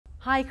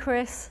Hi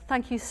Chris,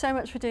 thank you so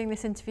much for doing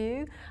this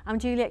interview. I'm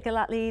Juliet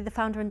Gellatley, the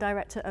founder and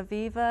director of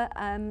Viva,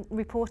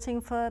 reporting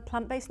for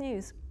Plant-Based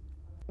News.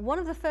 One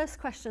of the first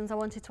questions I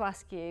wanted to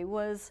ask you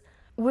was,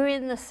 we're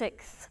in the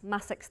 6th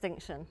mass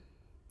extinction.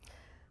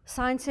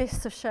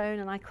 Scientists have shown,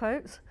 and I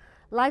quote,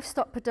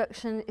 livestock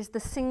production is the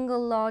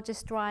single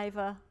largest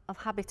driver of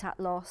habitat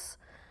loss,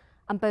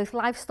 and both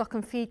livestock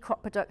and feed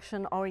crop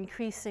production are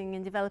increasing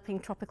in developing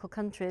tropical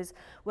countries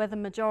where the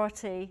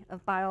majority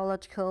of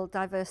biological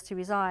diversity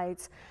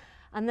resides.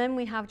 And then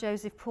we have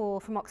Joseph Poore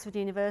from Oxford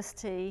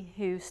University,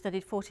 who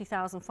studied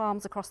 40,000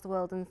 farms across the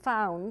world and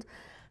found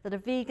that a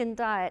vegan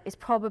diet is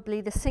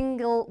probably the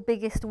single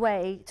biggest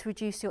way to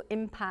reduce your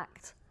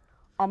impact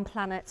on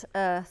planet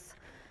Earth.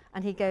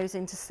 And he goes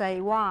in to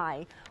say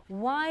why.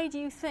 Why do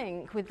you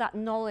think, with that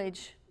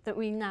knowledge that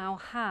we now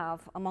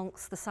have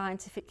amongst the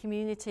scientific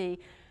community,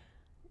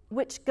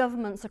 which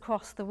governments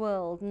across the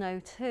world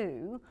know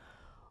too,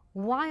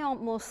 why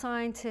aren't more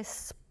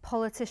scientists,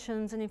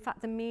 politicians, and in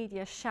fact the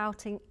media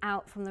shouting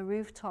out from the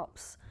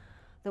rooftops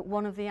that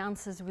one of the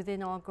answers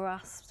within our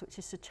grasp, which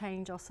is to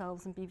change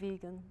ourselves and be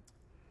vegan?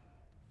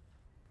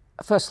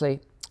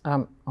 Firstly,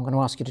 I'm going to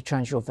ask you to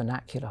change your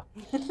vernacular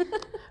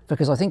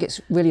because I think it's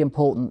really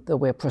important that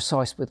we're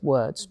precise with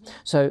words.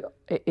 So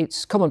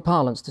it's common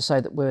parlance to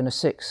say that we're in a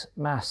 6th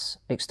mass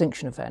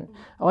extinction event.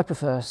 I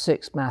prefer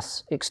 6th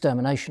mass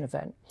extermination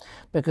event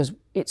because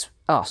it's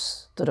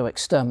us that are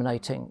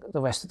exterminating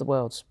the rest of the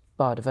world's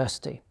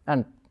biodiversity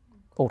and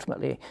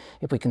ultimately,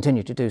 if we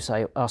continue to do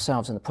so,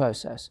 ourselves in the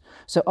process.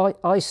 So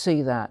I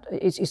see that.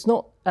 It's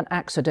not an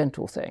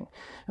accidental thing.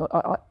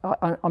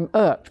 I'm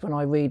irked when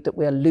I read that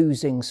we're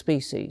losing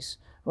species.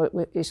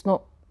 It's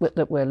not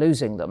that we're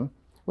losing them,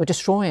 we're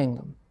destroying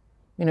them.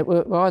 You know,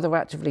 we're either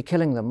actively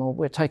killing them or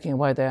we're taking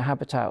away their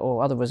habitat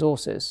or other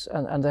resources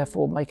and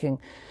therefore making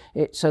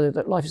it so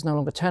that life is no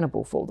longer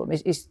tenable for them.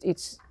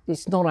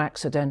 It's not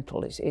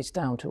accidental, it's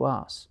down to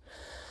us.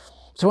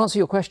 To answer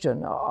your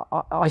question,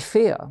 I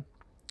fear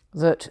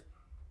that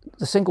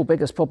the single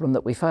biggest problem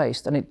that we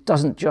faced, and it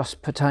doesn't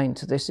just pertain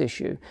to this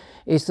issue,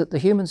 is that the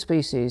human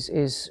species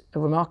is a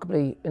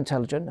remarkably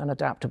intelligent and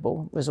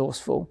adaptable,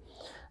 resourceful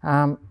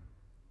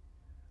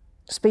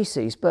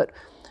species. But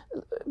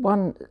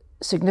one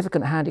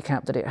significant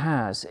handicap that it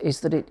has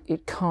is that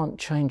it can't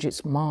change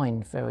its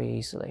mind very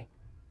easily.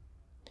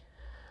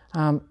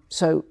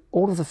 So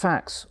all of the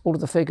facts, all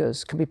of the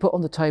figures can be put on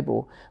the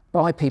table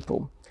by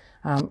people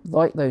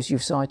like those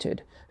you've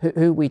cited,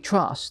 who we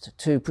trust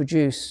to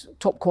produce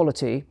top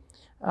quality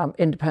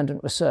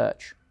independent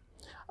research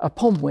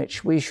upon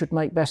which we should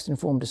make best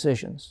informed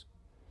decisions.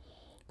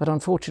 But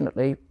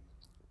unfortunately,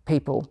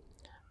 people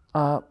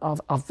are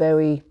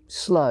very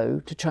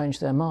slow to change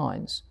their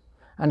minds.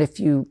 And if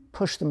you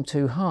push them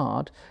too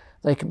hard,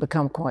 they can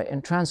become quite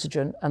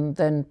intransigent and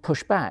then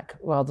push back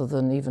rather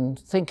than even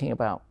thinking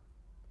about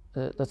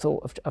the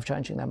thought of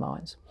changing their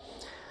minds.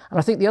 And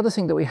I think the other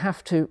thing that we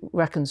have to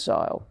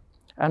reconcile,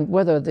 and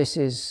whether this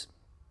is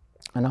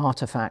an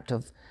artifact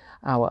of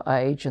our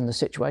age and the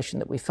situation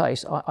that we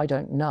face, I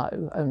don't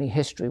know. Only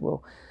history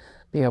will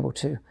be able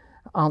to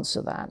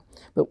answer that.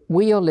 But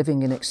we are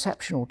living in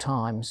exceptional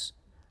times,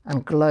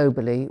 and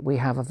globally we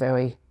have a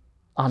very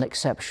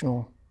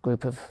unexceptional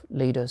group of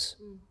leaders.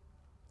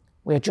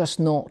 We're just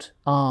not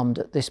armed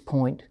at this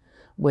point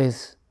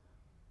with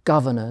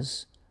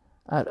governors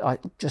at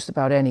just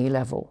about any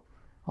level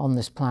on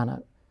this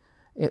planet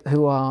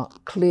who are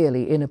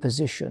clearly in a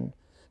position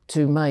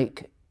to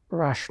make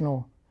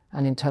rational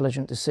and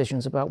intelligent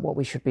decisions about what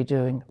we should be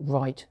doing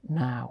right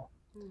now.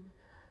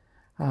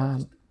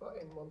 Just butt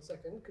in 1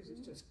 second, because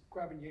it's just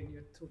grabbing you and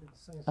you're talking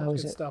saying some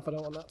good stuff. I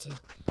don't want that to...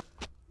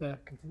 There,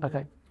 continue.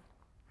 Okay.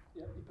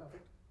 Yeah, you're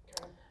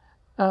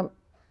perfect.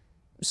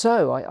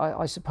 So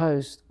I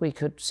suppose we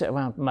could sit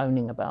around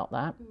moaning about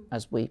that,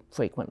 as we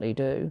frequently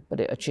do, but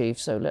it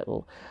achieves so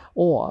little.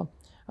 Or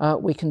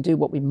we can do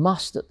what we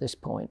must at this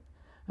point,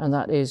 and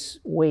that is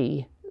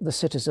we, the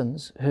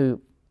citizens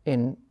who,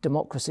 in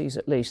democracies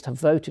at least, have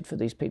voted for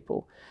these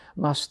people,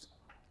 must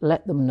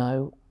let them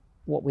know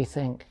what we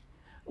think.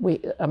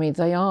 I mean,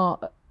 they are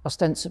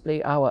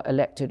ostensibly our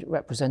elected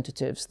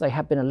representatives. They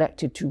have been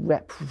elected to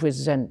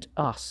represent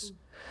us.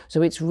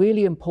 So it's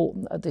really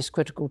important at this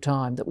critical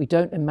time that we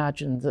don't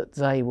imagine that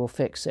they will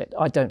fix it.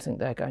 I don't think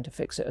they're going to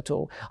fix it at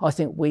all. I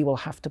think we will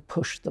have to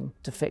push them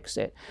to fix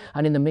it.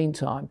 And in the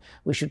meantime,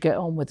 we should get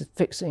on with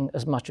fixing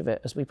as much of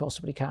it as we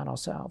possibly can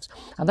ourselves.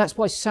 And that's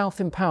why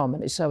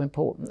self-empowerment is so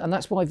important. And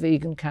that's why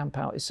Vegan Camp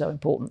Out is so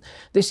important.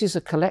 This is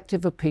a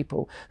collective of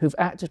people who've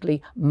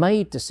actively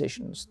made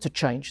decisions to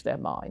change their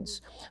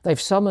minds. They've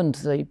summoned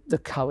the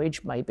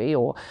courage, maybe,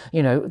 or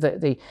you know,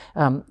 the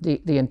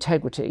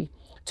integrity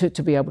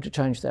to be able to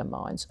change their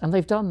minds. And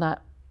they've done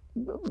that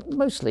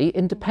mostly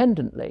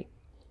independently.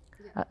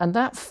 And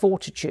that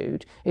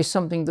fortitude is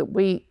something that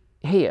we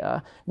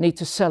here need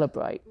to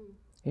celebrate.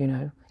 You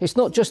know, it's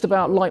not just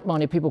about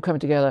like-minded people coming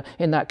together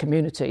in that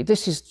community.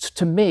 This is,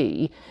 to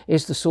me,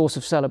 is the source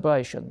of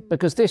celebration,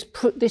 because this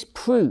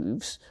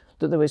proves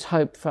that there is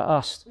hope for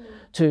us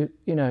to,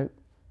 you know,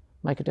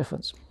 make a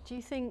difference. Do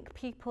you think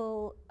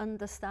people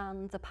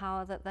understand the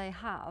power that they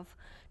have?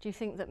 Do you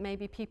think that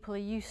maybe people are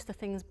used to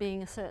things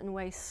being a certain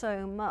way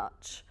so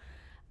much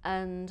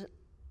and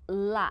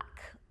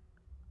lack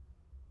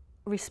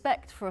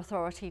respect for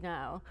authority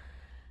now,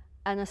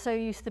 and are so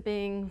used to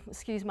being,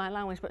 excuse my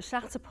language, but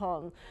shat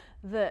upon,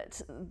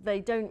 that they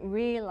don't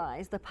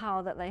realise the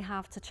power that they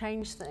have to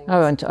change things?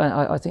 Oh, and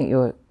I think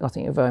you're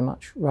very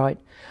much right.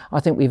 I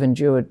think we've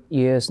endured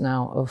years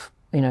now of,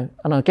 and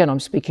again, I'm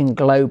speaking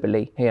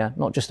globally here,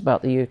 not just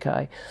about the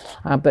UK,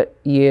 but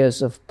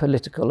years of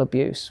political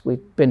abuse.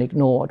 We've been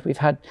ignored. We've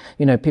had,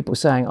 people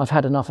saying, I've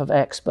had enough of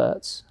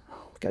experts.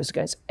 It goes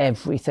against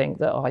everything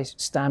that I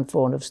stand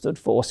for and have stood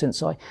for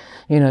since I,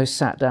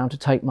 sat down to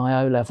take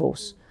my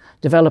O-levels.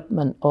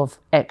 Development of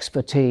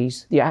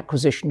expertise, the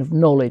acquisition of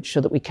knowledge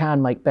so that we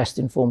can make best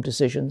informed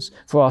decisions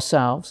for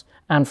ourselves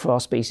and for our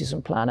species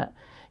and planet.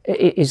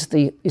 Is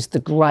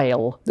the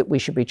grail that we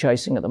should be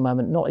chasing at the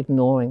moment, not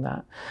ignoring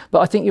that.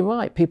 But I think you're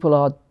right, people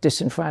are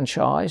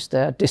disenfranchised,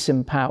 they're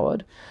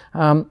disempowered,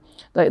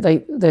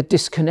 they're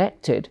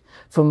disconnected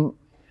from,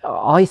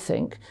 I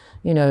think,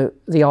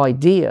 the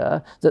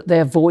idea that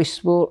their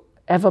voice will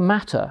ever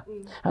matter.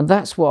 And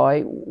that's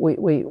why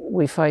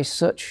we face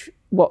such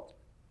what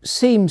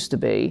seems to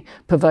be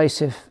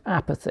pervasive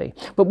apathy.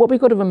 But what we've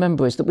got to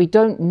remember is that we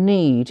don't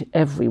need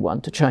everyone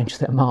to change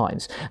their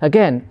minds.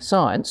 Again,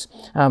 science,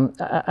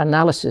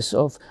 analysis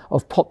of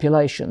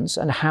populations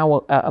and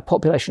how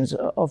populations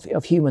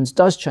of humans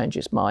does change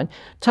its mind,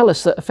 tell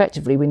us that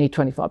effectively we need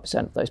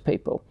 25% of those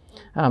people.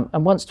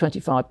 And once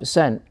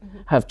 25%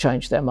 have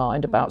changed their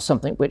mind about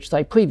something which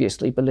they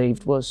previously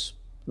believed was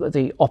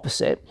the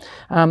opposite,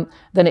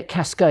 then it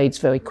cascades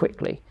very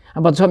quickly.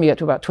 And by the time you get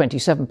to about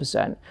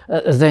 27%,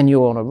 then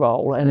you're on a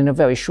roll, and in a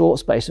very short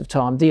space of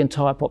time, the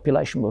entire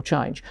population will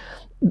change.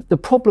 The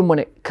problem when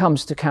it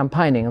comes to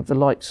campaigning, of the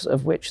likes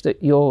of which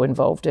that you're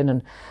involved in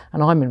and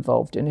I'm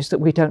involved in, is that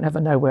we don't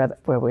ever know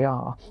where we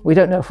are. We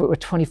don't know if we're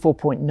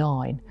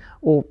 24.9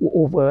 or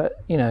we're,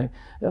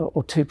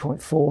 or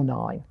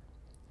 2.49.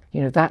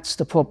 That's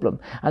the problem.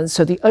 And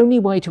so the only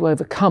way to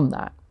overcome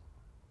that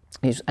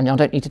is, and I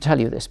don't need to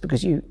tell you this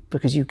because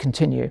you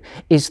continue,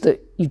 is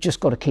that you just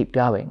got to keep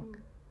going.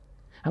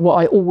 And what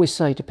I always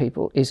say to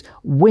people is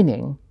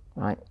winning,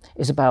 right,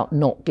 is about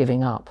not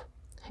giving up.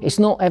 It's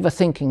not ever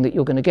thinking that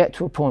you're going to get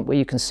to a point where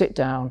you can sit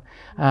down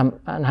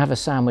and have a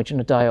sandwich and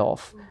a day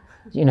off.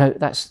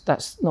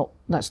 That's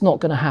not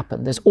going to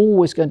happen. There's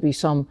always going to be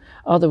some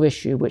other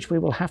issue which we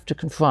will have to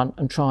confront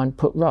and try and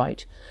put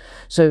right.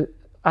 So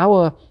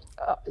our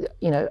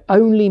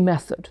only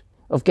method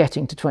of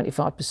getting to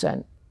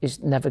 25%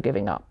 is never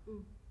giving up.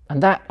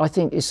 And that, I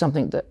think, is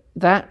something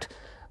that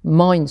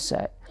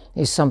mindset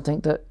is something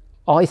that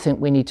I think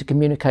we need to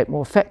communicate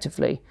more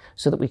effectively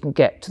so that we can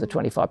get to the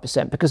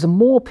 25%. Because the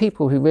more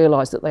people who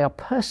realise that they are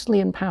personally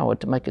empowered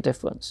to make a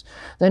difference,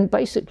 then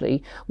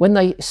basically when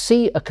they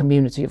see a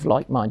community of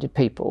like-minded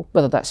people,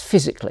 whether that's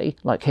physically,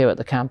 like here at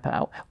the camp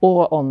out,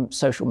 or on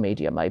social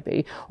media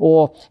maybe,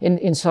 or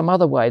in some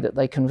other way that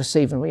they can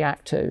receive and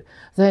react to,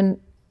 then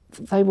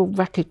they will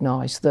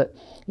recognise that,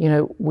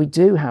 we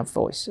do have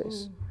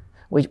voices.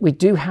 We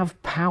do have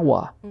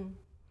power.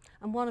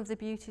 And one of the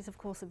beauties, of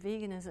course, of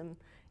veganism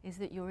is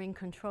that you're in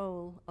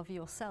control of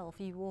yourself.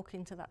 You walk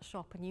into that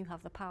shop and you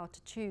have the power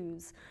to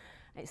choose.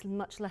 It's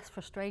much less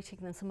frustrating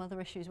than some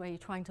other issues where you're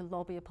trying to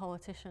lobby a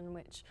politician,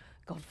 which,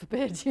 God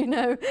forbid,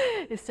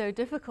 is so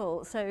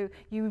difficult. So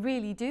you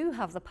really do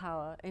have the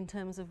power in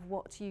terms of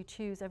what you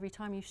choose every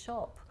time you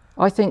shop.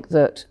 I think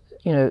that,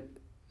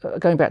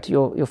 going back to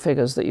your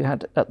figures that you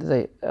had at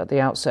the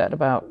outset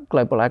about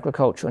global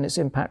agriculture and its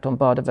impact on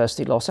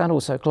biodiversity loss and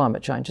also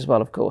climate change as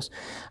well, of course,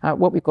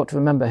 what we've got to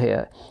remember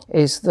here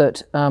is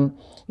that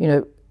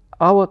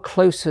our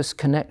closest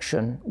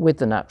connection with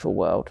the natural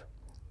world,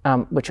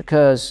 which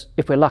occurs,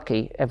 if we're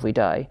lucky, every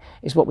day,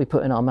 is what we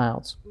put in our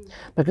mouths.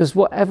 Because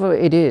whatever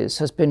it is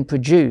has been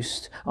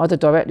produced, either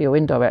directly or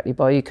indirectly,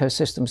 by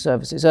Ecosystem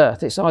Services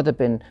Earth. It's either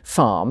been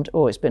farmed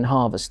or it's been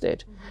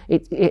harvested.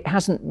 It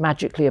hasn't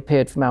magically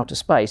appeared from outer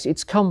space.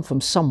 It's come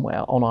from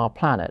somewhere on our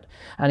planet,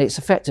 and it's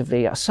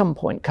effectively at some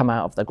point come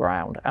out of the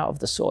ground, out of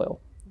the soil.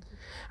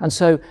 And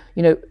so,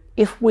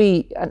 if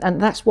we,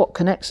 and that's what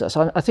connects us.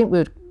 I think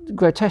we're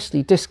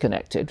grotesquely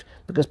disconnected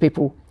because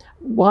people,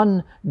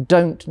 one,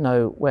 don't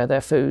know where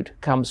their food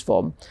comes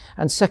from,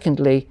 and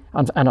secondly,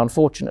 and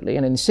unfortunately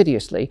and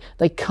insidiously,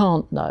 they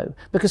can't know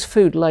because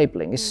food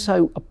labelling is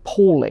so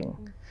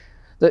appalling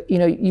that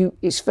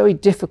it's very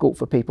difficult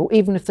for people,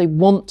 even if they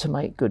want to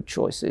make good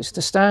choices,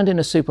 to stand in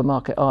a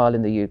supermarket aisle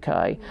in the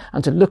UK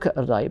and to look at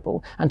a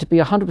label and to be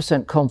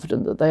 100%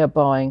 confident that they are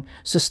buying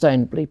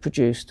sustainably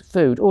produced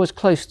food, or as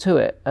close to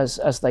it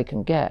as they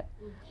can get.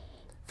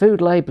 Food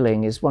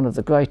labelling is one of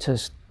the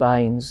greatest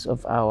banes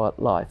of our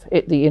life,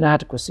 the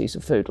inadequacies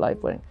of food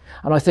labelling.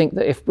 And I think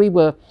that if you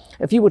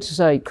were to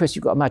say, Chris,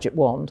 you've got a magic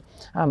wand,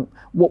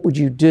 what would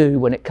you do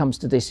when it comes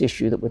to this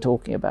issue that we're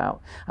talking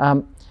about?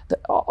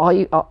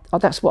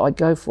 That's what I'd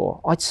go for.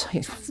 I'd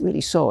say,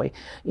 really sorry,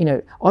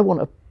 I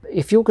want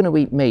if you're going to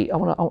eat meat, I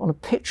want a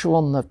picture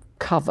on the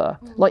cover.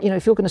 Like, you know,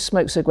 if you're going to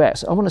smoke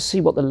cigarettes, I want to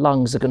see what the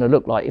lungs are going to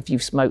look like if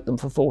you've smoked them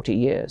for 40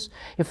 years.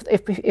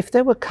 If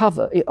there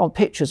were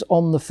pictures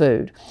on the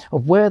food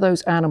of where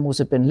those animals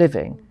have been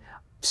living,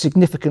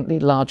 significantly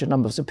larger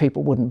numbers of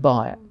people wouldn't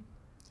buy it.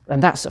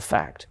 And that's a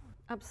fact.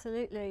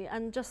 Absolutely,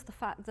 and just the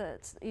fact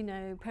that, you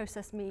know,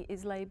 processed meat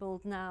is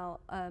labelled now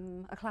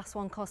a class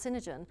 1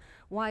 carcinogen,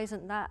 why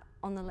isn't that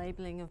on the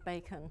labelling of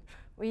bacon?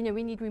 Well, you know,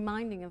 we need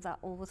reminding of that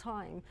all the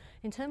time.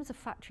 In terms of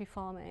factory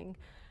farming,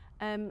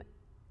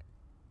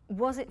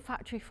 was it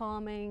factory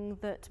farming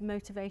that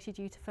motivated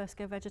you to first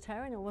go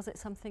vegetarian, or was it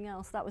something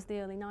else? That was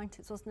the early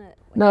 90s, wasn't it?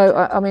 No,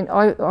 I mean,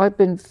 I've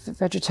been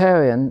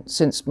vegetarian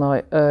since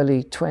my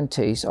early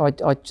 20s.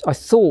 I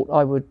thought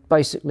I would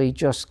basically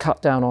just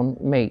cut down on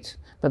meat.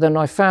 But then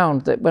I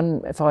found that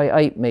if I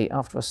ate meat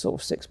after a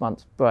sort of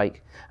 6-month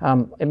break,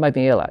 it made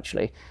me ill,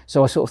 actually.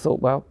 So I sort of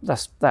thought, well,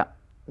 that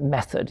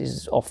method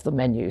is off the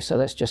menu, so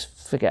let's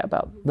just forget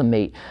about the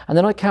meat. And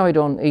then I carried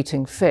on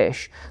eating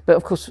fish, but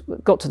of course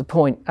got to the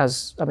point I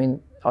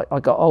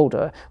got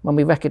older, when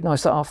we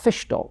recognised that our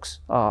fish stocks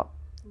are,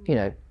 you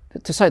know,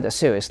 to say they're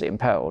seriously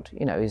imperiled,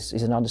 you know, is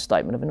an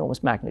understatement of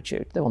enormous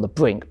magnitude. They're on the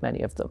brink,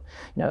 many of them.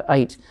 You know,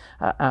 8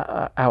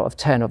 out of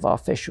 10 of our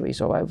fisheries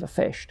are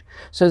overfished.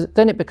 So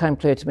then it became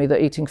clear to me that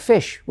eating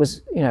fish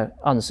was, you know,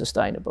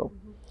 unsustainable.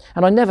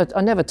 And I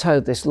never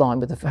towed this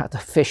line with the fact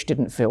that fish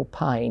didn't feel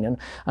pain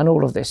and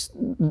all of this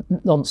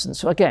nonsense.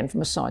 So again,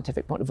 from a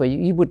scientific point of view,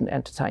 you wouldn't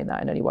entertain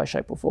that in any way,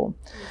 shape or form.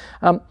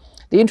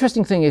 The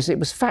interesting thing is it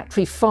was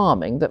factory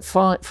farming that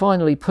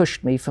finally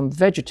pushed me from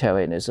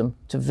vegetarianism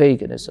to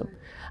veganism.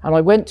 And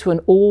I went to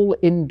an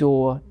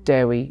all-indoor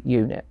dairy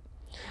unit.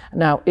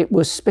 Now, it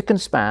was spick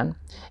and span.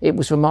 It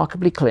was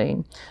remarkably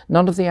clean.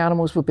 None of the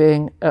animals were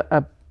being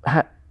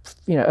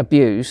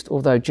abused,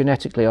 although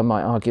genetically I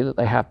might argue that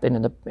they have been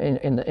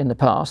in the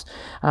past,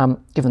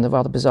 given the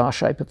rather bizarre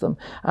shape of them.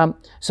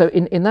 So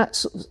in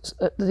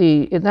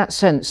that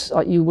sense,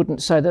 you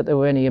wouldn't say that there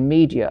were any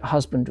immediate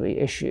husbandry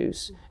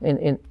issues.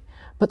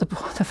 But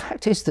the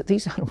fact is that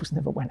these animals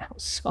never went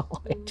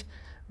outside.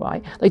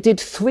 Right? They did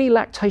 3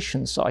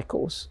 lactation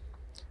cycles,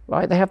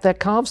 right? They have their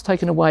calves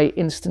taken away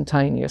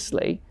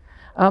instantaneously.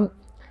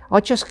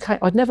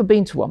 I'd never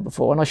been to one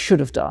before, and I should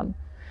have done.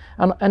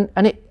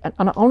 And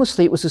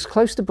honestly, it was as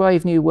close to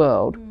Brave New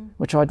World,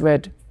 which I'd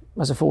read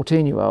as a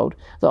 14-year-old,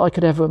 that I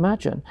could ever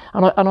imagine.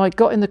 And I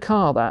got in the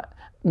car that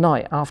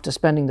night after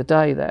spending the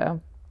day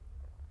there,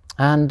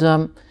 and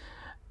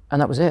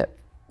that was it.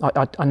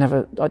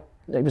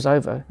 It was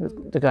over.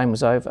 The game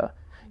was over.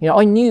 You know,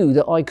 I knew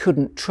that I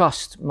couldn't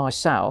trust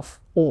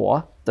myself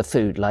or the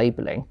food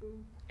labelling,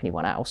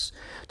 anyone else,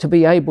 to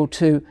be able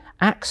to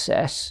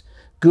access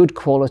good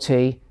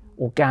quality,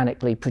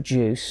 organically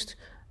produced,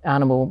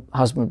 animal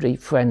husbandry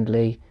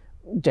friendly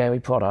dairy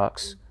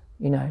products.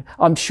 You know,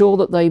 I'm sure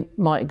that they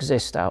might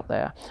exist out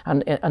there,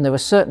 and there are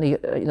certainly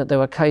there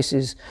are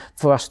cases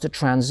for us to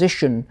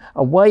transition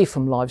away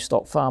from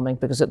livestock farming,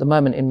 because at the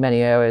moment in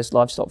many areas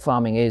livestock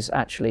farming is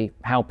actually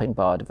helping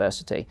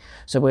biodiversity.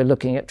 So we're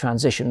looking at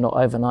transition, not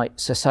overnight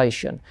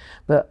cessation.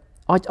 But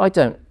I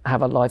don't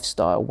have a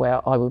lifestyle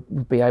where I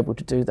would be able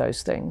to do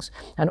those things,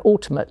 and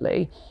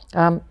ultimately,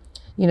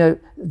 you know,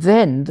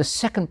 then the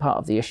second part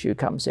of the issue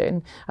comes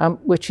in,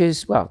 which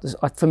is, well,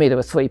 for me there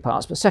were 3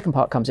 parts, but the second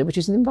part comes in, which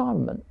is the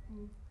environment.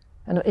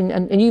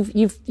 And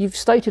you've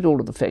stated all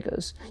of the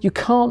figures. You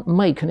can't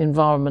make an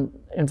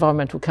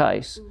environmental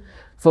case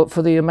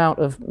for the amount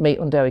of meat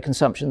and dairy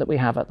consumption that we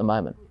have at the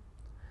moment.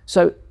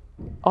 So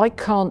I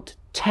can't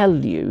tell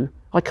you,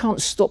 I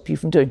can't stop you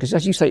from doing, because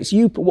as you say, it's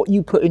what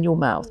you put in your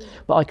mouth,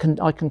 but I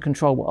can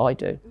control what I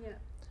do. Yeah.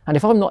 And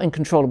if I'm not in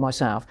control of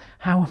myself,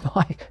 how am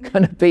I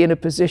going to be in a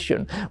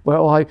position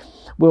where I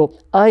will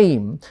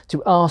aim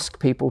to ask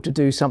people to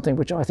do something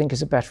which I think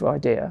is a better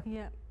idea?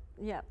 Yeah,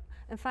 yeah.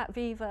 In fact,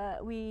 Viva,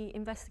 we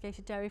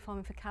investigated dairy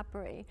farming for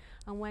Cadbury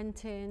and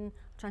went in, I'm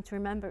trying to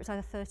remember, it was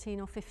either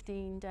 13 or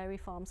 15 dairy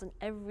farms, and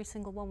every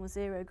single one was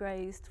zero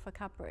grazed for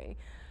Cadbury,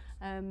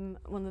 one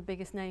of the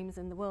biggest names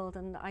in the world.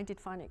 And I did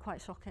find it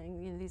quite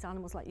shocking. You know, these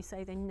animals, like you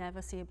say, they never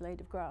see a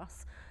blade of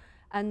grass.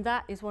 And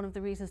that is one of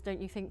the reasons,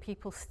 don't you think,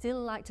 people still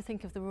like to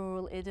think of the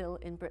rural idyll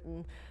in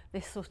Britain,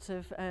 this sort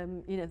of,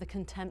 you know, the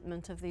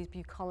contentment of these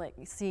bucolic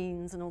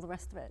scenes and all the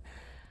rest of it.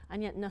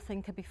 And yet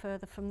nothing could be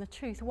further from the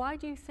truth. Why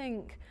do you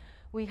think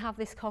we have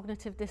this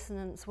cognitive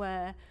dissonance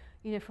where,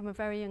 you know, from a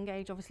very young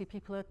age, obviously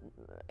people are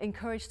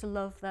encouraged to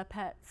love their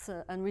pets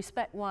and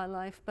respect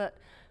wildlife, but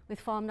with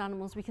farmed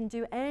animals, we can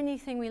do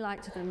anything we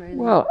like to them, really?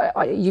 Well,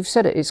 you've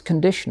said it, it's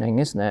conditioning,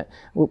 isn't it?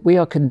 We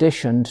are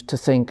conditioned to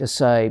think of,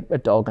 say, a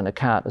dog and a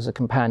cat as a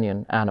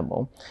companion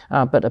animal,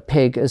 but a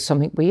pig as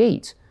something we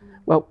eat.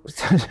 Well,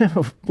 it's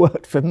never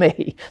worked for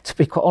me, to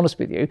be quite honest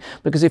with you,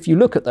 because if you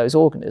look at those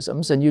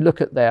organisms and you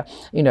look at their,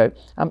 you know,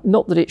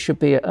 not that it should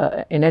be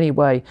in any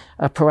way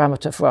a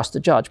parameter for us to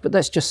judge, but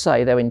let's just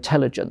say their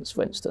intelligence,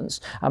 for instance.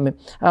 I mean,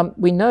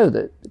 we know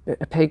that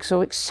pigs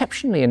are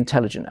exceptionally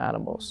intelligent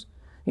animals.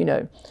 you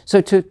know.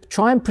 So to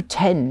try and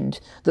pretend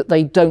that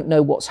they don't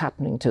know what's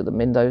happening to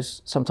them in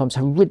those sometimes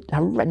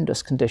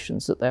horrendous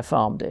conditions that they're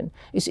farmed in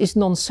is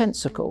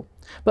nonsensical.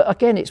 But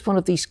again, it's one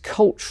of these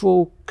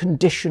cultural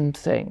conditioned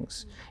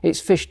things. It's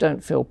fish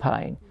don't feel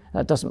pain.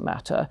 That doesn't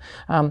matter.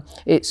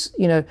 It's,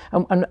 you know,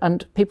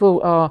 and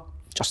people are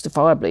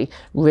justifiably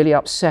really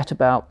upset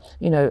about,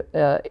 you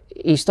know,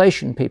 East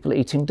Asian people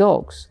eating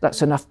dogs.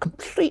 That's enough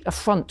complete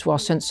affront to our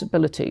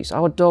sensibilities.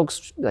 Our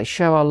dogs, they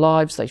share our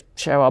lives, they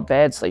share our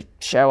beds, they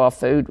share our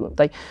food,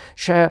 they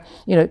share,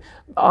 you know,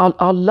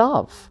 our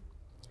love.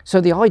 So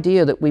the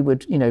idea that we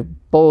would, you know,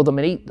 boil them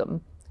and eat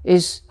them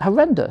is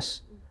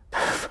horrendous.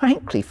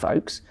 Frankly,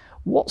 folks,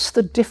 what's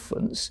the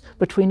difference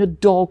between a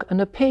dog and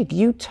a pig?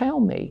 You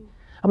tell me.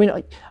 I mean,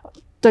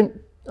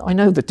 I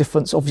know the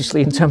difference,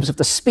 obviously, in terms of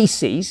the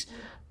species,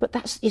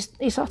 but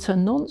it's utter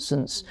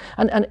nonsense.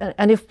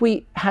 And if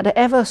we had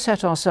ever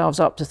set ourselves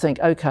up to think,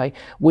 okay,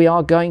 we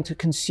are going to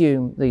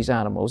consume these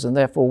animals and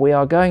therefore we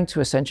are going to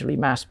essentially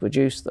mass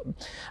produce them,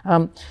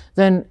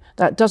 then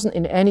that doesn't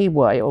in any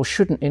way or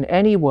shouldn't in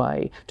any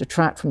way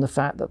detract from the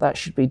fact that that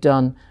should be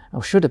done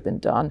or should have been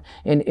done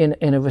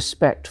in a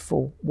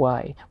respectful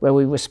way, where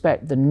we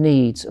respect the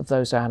needs of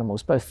those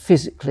animals, both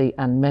physically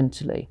and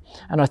mentally.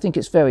 And I think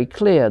it's very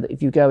clear that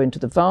if you go into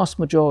the vast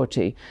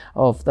majority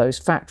of those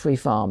factory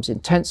farms,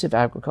 intensive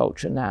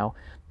agriculture now,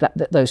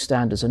 that those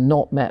standards are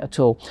not met at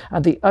all.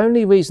 And the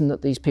only reason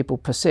that these people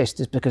persist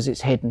is because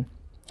it's hidden.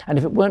 And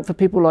if it weren't for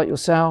people like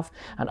yourself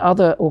and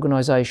other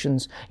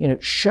organisations, you know,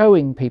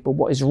 showing people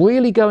what is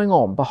really going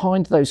on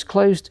behind those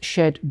closed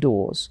shed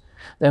doors,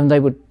 then they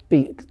would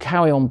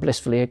carry on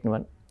blissfully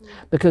ignorant,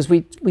 because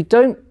we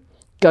don't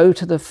go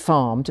to the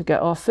farm to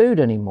get our food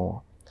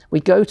anymore. We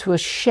go to a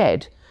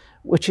shed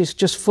which is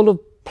just full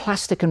of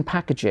plastic and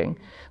packaging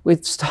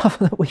with stuff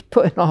that we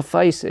put in our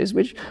faces,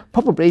 which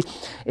probably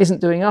isn't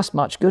doing us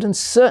much good and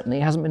certainly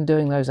hasn't been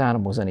doing those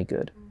animals any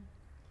good.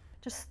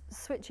 Just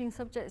switching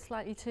subjects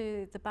slightly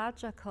to the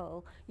badger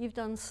cull, you've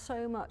done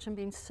so much and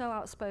been so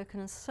outspoken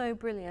and so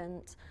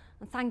brilliant,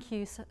 and thank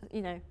you,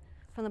 you know,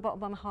 from the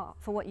bottom of my heart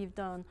for what you've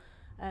done.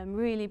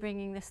 Really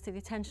bringing this to the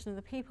attention of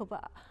the people.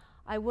 But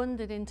I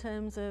wondered, in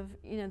terms of,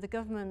 you know, the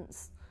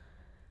government's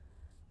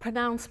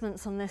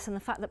pronouncements on this and the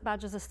fact that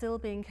badgers are still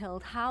being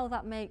killed, how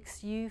that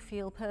makes you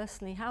feel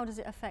personally. How does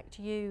it affect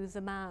you as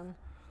a man?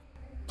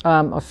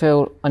 I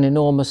feel an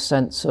enormous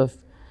sense of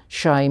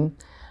shame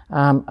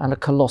and a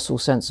colossal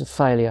sense of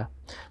failure.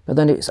 But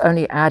then it's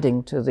only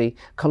adding to the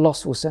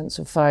colossal sense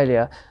of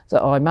failure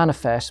that I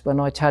manifest when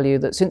I tell you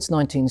that since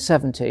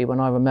 1970, when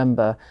I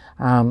remember,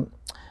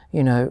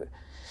 you know,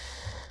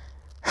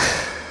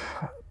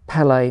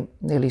 Pele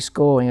nearly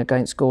scoring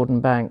against Gordon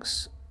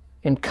Banks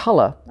in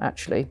colour,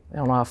 actually,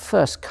 on our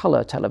first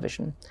colour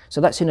television. So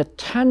that's in a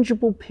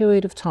tangible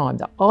period of time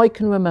that I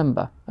can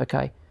remember,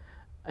 okay?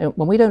 And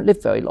when we don't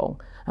live very long,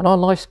 and our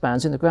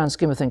lifespans in the grand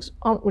scheme of things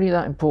aren't really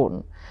that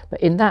important,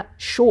 but in that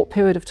short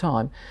period of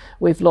time,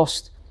 we've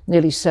lost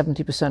nearly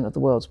 70% of the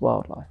world's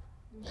wildlife.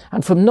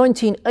 And from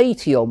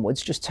 1980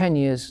 onwards, just 10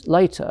 years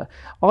later,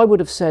 I would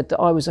have said that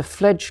I was a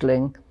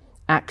fledgling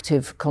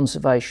active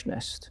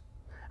conservationist.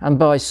 And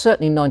by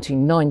certainly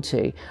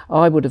 1990,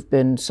 I would have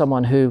been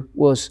someone who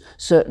was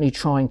certainly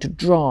trying to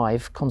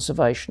drive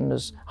conservation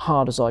as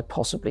hard as I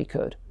possibly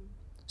could.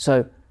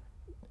 So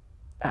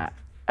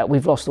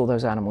we've lost all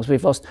those animals.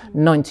 We've lost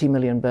 90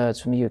 million birds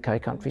from the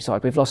UK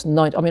countryside. We've lost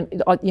 90, I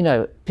mean, you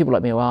know, people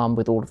like me are armed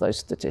with all of those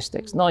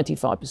statistics.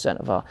 95%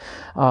 of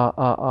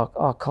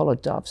our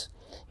collared doves.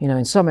 You know,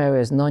 in some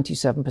areas,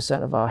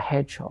 97% of our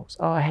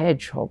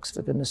hedgehogs,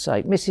 for goodness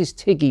sake. Mrs.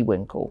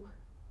 Tiggywinkle.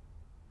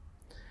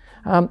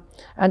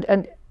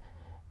 And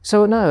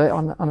so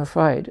no, I'm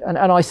afraid, and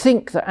I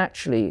think that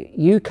actually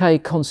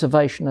UK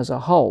conservation as a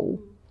whole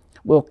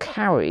will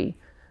carry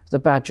the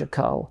badger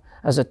cull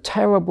as a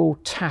terrible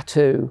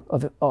tattoo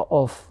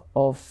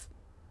of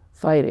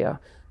failure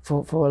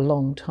for a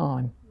long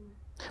time.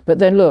 But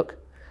then look,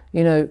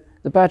 you know,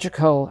 the badger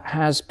cull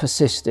has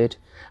persisted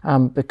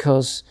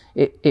because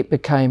it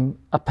became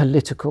a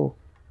political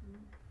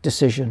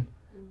decision,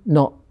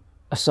 not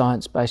a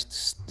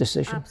science-based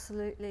decision.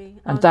 Absolutely.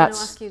 And I was going to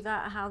ask you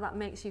that, how that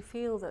makes you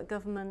feel that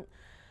government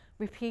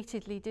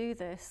repeatedly do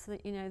this,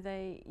 that, you know,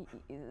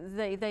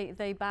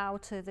 they bow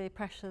to the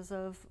pressures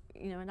of,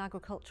 you know, an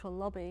agricultural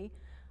lobby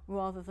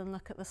rather than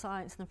look at the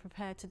science and are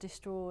prepared to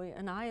destroy,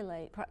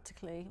 annihilate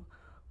practically,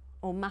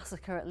 or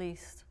massacre at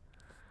least,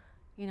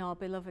 you know, our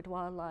beloved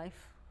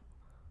wildlife.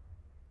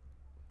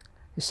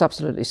 It's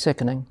absolutely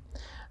sickening.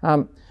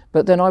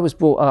 But then I was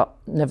brought up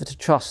never to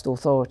trust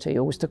authority,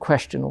 always to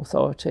question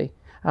authority,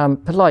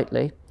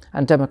 politely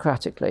and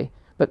democratically,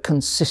 but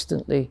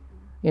consistently,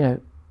 you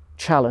know,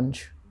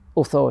 challenge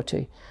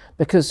authority.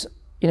 Because,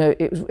 you know,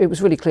 it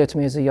was really clear to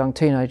me as a young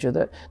teenager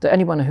that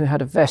anyone who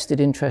had a vested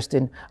interest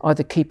in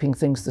either keeping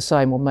things the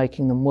same or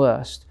making them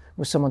worse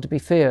was someone to be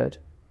feared.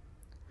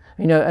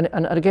 You know,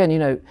 and again, you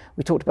know,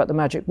 we talked about the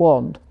magic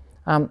wand.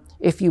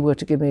 If you were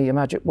to give me a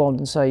magic wand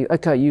and say,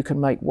 okay, you can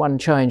make one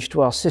change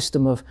to our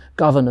system of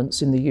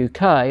governance in the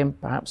UK, and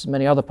perhaps in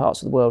many other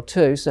parts of the world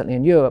too, certainly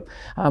in Europe,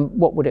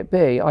 what would it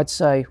be? I'd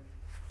say,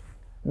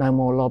 no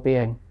more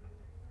lobbying.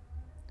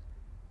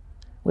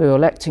 We're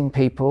electing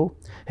people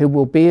who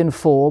will be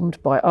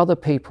informed by other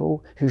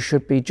people who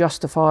should be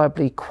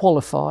justifiably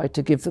qualified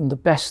to give them the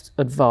best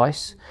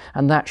advice,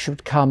 and that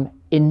should come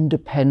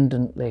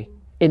independently.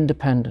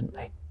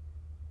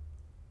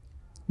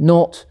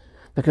 Not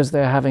because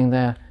they're having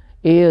their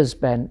ears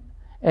bent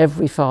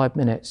every 5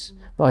 minutes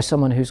by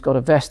someone who's got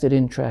a vested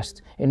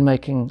interest in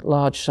making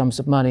large sums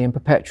of money and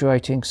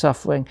perpetuating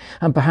suffering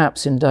and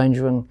perhaps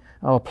endangering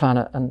our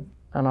planet and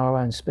our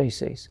own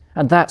species.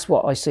 And that's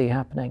what I see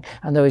happening,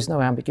 and there is no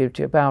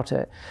ambiguity about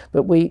it.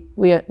 But we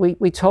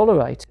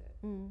tolerate it.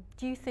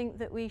 Do you think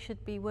that we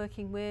should be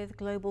working with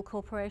global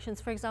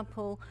corporations? For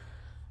example,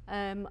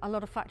 a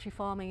lot of factory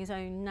farming is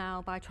owned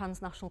now by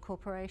transnational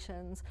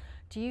corporations.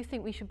 Do you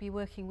think we should be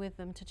working with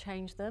them to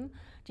change them?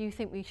 Do you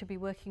think we should be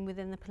working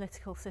within the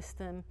political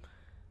system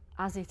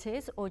as it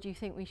is, or do you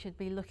think we should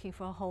be looking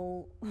for a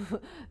whole,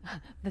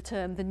 the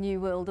term, the new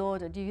world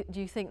order? Do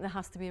you think there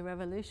has to be a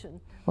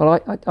revolution?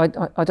 Well, I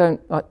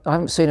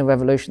haven't seen a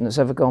revolution that's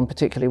ever gone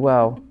particularly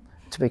well,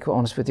 to be quite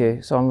honest with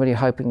you. So I'm really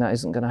hoping that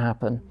isn't going to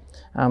happen.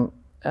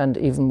 And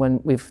even when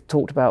we've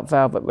talked about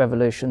velvet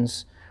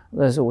revolutions,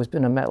 there's always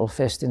been a metal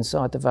fist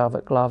inside the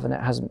velvet glove, and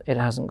it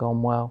hasn't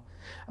gone well.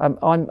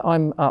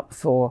 I'm up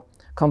for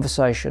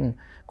conversation,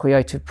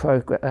 creative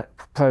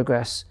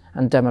progress,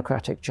 and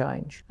democratic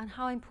change. And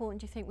how important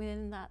do you think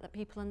within that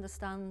people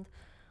understand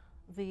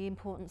the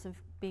importance of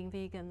being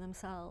vegan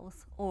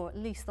themselves, or at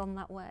least on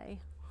that way?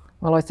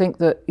 Well, I think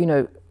that, you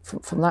know,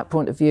 from that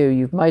point of view,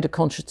 you've made a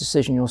conscious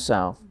decision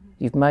yourself.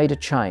 You've made a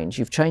change.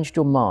 You've changed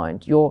your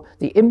mind.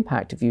 The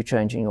impact of you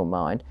changing your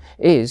mind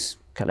is,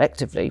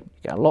 collectively,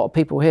 a lot of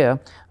people here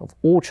have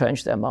all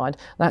changed their mind.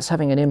 That's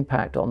having an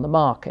impact on the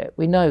market.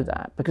 We know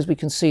that because we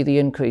can see the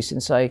increase in,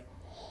 say,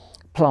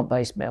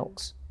 plant-based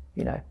milks,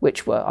 you know,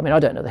 which were, I mean, I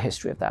don't know the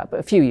history of that, but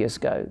a few years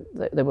ago,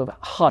 there were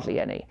hardly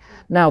any.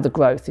 Now the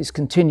growth is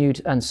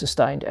continued and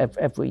sustained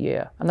every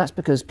year. And that's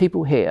because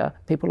people here,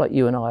 people like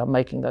you and I, are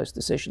making those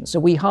decisions. So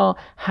we are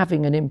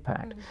having an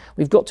impact.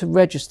 We've got to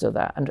register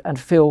that and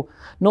feel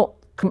not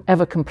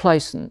ever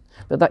complacent,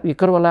 but that we've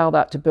got to allow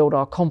that to build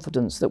our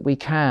confidence that we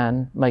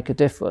can make a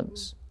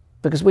difference,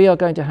 because we are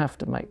going to have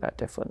to make that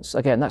difference.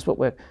 Again, that's what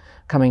we're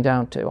coming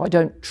down to. I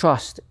don't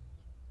trust,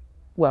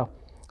 well,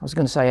 I was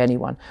going to say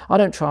anyone. I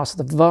don't trust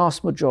the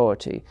vast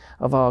majority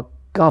of our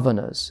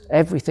governors,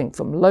 everything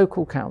from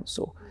local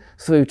council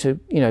through to,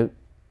 you know,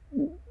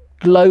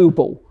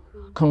 global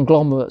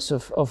conglomerates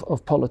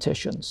of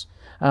politicians,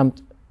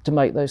 to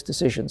make those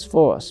decisions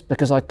for us,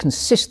 because I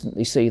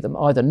consistently see them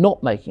either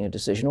not making a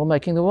decision or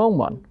making the wrong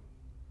one.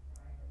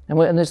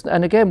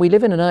 And again, we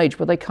live in an age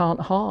where they can't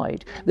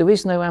hide. There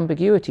is no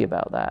ambiguity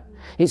about that.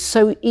 It's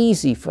so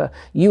easy for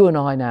you and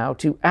I now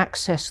to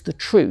access the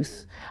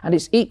truth, and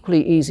it's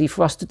equally easy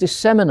for us to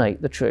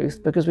disseminate the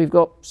truth because we've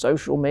got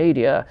social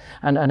media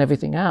and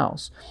everything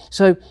else.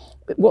 So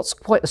what's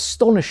quite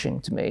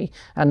astonishing to me,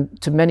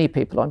 and to many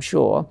people I'm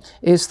sure,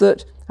 is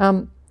that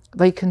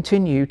they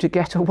continue to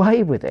get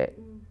away with it.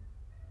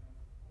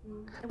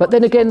 But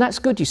then again, that's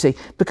good, you see,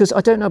 because I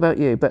don't know about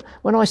you, but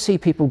when I see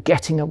people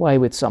getting away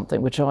with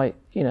something which I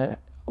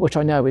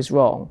know is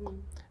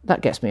wrong,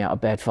 that gets me out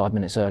of bed 5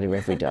 minutes earlier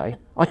every day.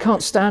 I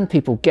can't stand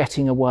people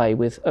getting away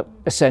with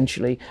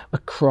essentially a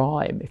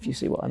crime, if you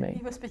see what I mean.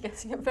 You must be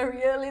getting up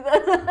very early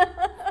then.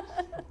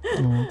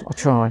 I'll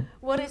try.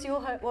 What is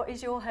your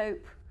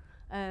hope?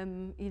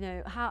 You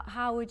know,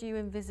 how would you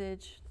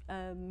envisage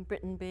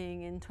Britain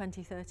being in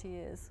 20, 30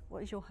 years?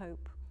 What is your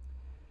hope?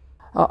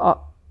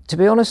 To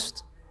be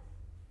honest,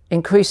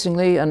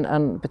 increasingly,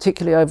 and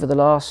particularly over the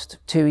last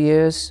 2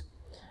 years,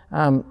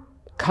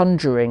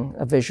 conjuring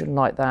a vision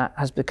like that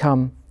has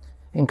become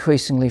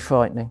increasingly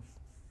frightening,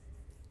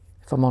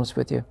 if I'm honest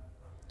with you.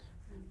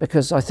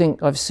 Because I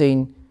think I've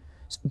seen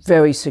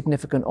very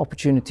significant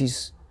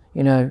opportunities,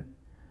 you know,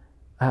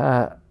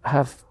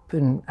 have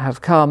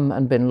come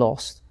and been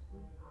lost.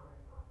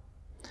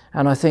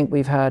 And I think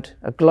we've had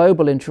a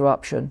global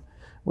interruption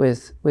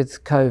with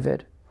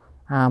COVID,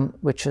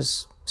 which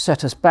has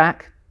set us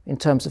back in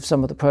terms of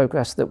some of the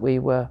progress that we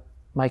were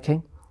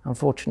making,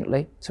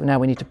 unfortunately. So now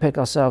we need to pick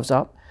ourselves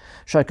up,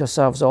 shake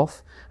ourselves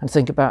off, and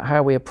think about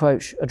how we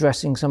approach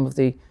addressing some of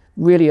the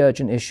really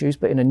urgent issues,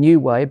 but in a new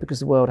way, because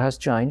the world has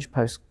changed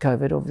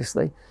post-COVID,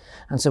 obviously.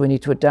 And so we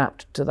need to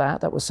adapt to that.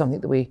 That was something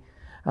that we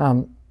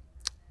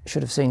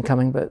should have seen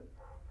coming, but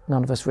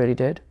none of us really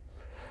did.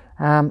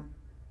 I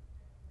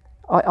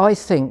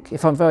think,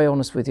 if I'm very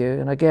honest with you,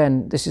 and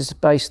again, this is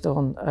based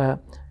on a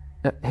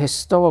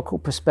historical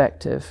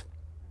perspective,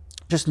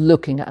 just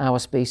looking at our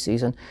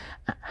species and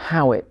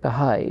how it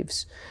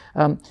behaves.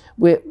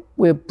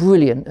 We're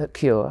brilliant at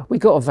cure. We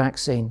got a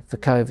vaccine for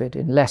COVID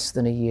in less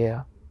than a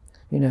year.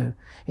 You know,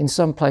 in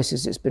some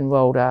places it's been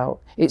rolled out.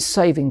 It's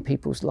saving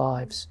people's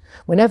lives.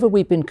 Whenever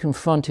we've been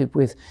confronted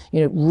with,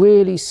 you know,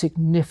 really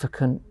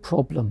significant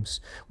problems,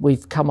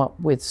 we've come up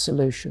with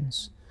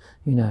solutions,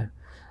 you know.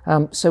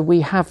 So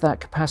we have that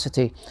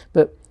capacity,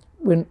 but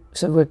we're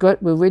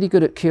really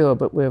good at cure,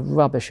 but we're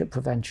rubbish at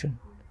prevention.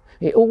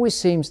 It always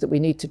seems that we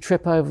need to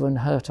trip over and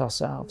hurt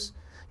ourselves,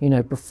 you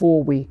know,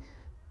 before we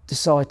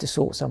decide to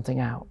sort something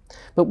out.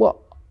 But what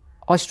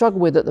I struggle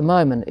with at the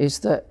moment is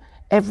that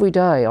every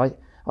day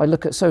I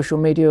look at social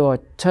media, I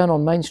turn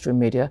on mainstream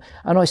media,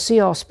 and I see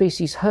our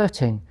species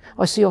hurting.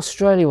 I see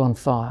Australia on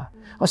fire.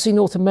 I see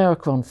North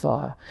America on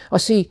fire. I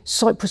see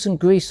Cyprus and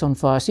Greece on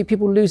fire. I see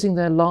people losing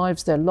their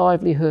lives, their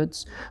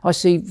livelihoods. I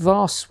see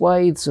vast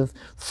swathes of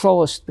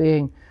forest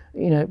being,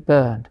 you know,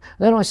 burned.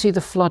 And then I see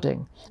the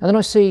flooding. And then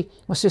I see,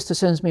 my sister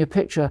sends me a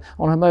picture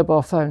on her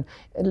mobile phone.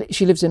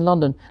 She lives in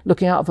London,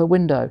 looking out of her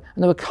window,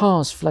 and there were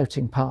cars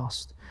floating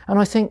past. And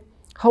I think,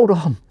 hold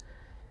on,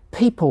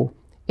 people,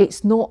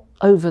 it's not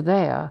over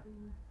there,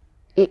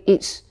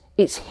 it's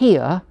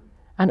here,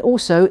 and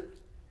also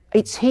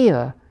it's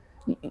here.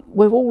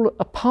 We're all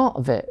a part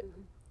of it.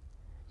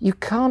 You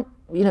can't,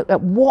 you know,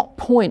 at what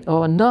point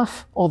are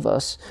enough of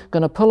us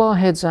going to pull our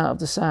heads out of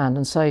the sand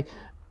and say,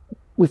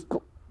 we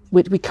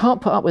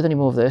can't put up with any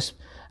more of this,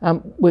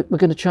 we're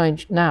going to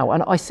change now?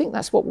 And I think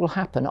that's what will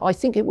happen. I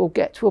think it will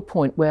get to a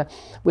point where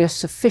we're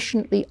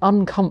sufficiently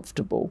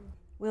uncomfortable.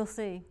 We'll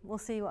see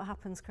what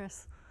happens,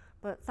 Chris.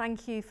 But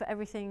thank you for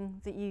everything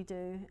that you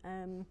do.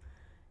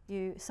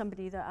 You're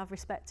somebody that I've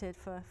respected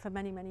for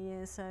many, many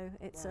years, so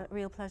it's a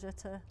real pleasure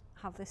to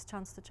have this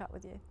chance to chat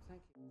with you.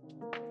 Thank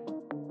you.